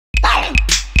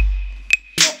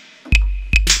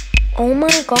Oh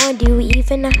my god, do you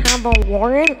even have a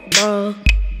warrant? Bruh.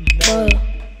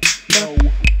 No.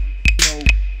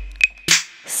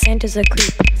 Santa's a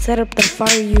creep. Set up the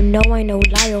fire, you know I know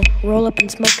Lyle. Roll up and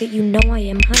smoke it, you know I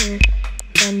am higher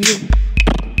than you.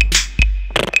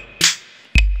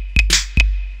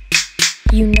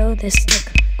 You know this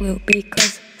stick glue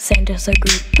because Santa's a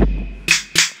creep.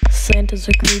 Santa's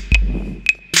a creep.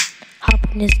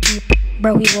 Hop in his Jeep,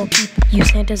 bro, he won't keep you.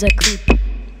 Santa's a creep.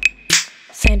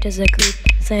 Santa's a creep.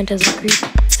 Santa's a creep.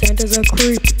 Santa's a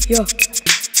creep, yeah.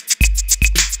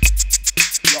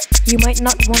 You might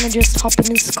not wanna just hop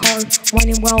in his car,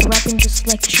 whining while rapping just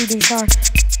like a shooting star.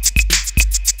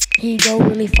 He go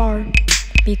really far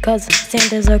because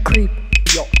Santa's a creep.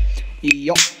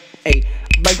 Yo, hey,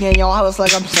 breaking in your house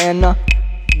like I'm Santa.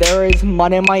 There is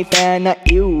mud in my fan.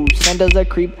 Ew, Santa's a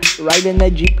creep. Ride in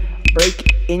the Jeep. Break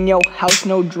in your house,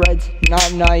 no dreads.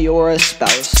 Nah, you're a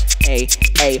spouse. Hey,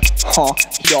 huh,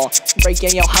 yo. Break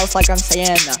in your house like I'm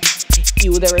Santa.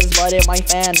 Ew, there is mud in my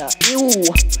fan. Ew.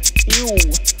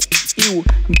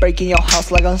 Break in your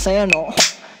house like I'm Santa.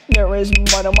 There is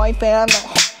mud in my fan.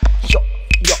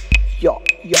 Yo.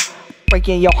 Break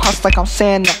in your house like I'm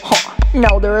Santa.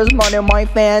 Now there is mud in my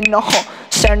fan.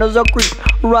 Santa's a creep.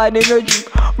 Ride in a Jeep.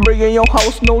 Break in your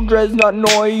house, no dreads. Not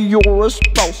know you're a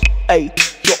spouse. Hey,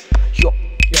 yo.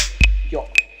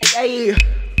 Hey.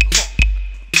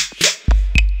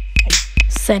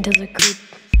 Santa's a creep.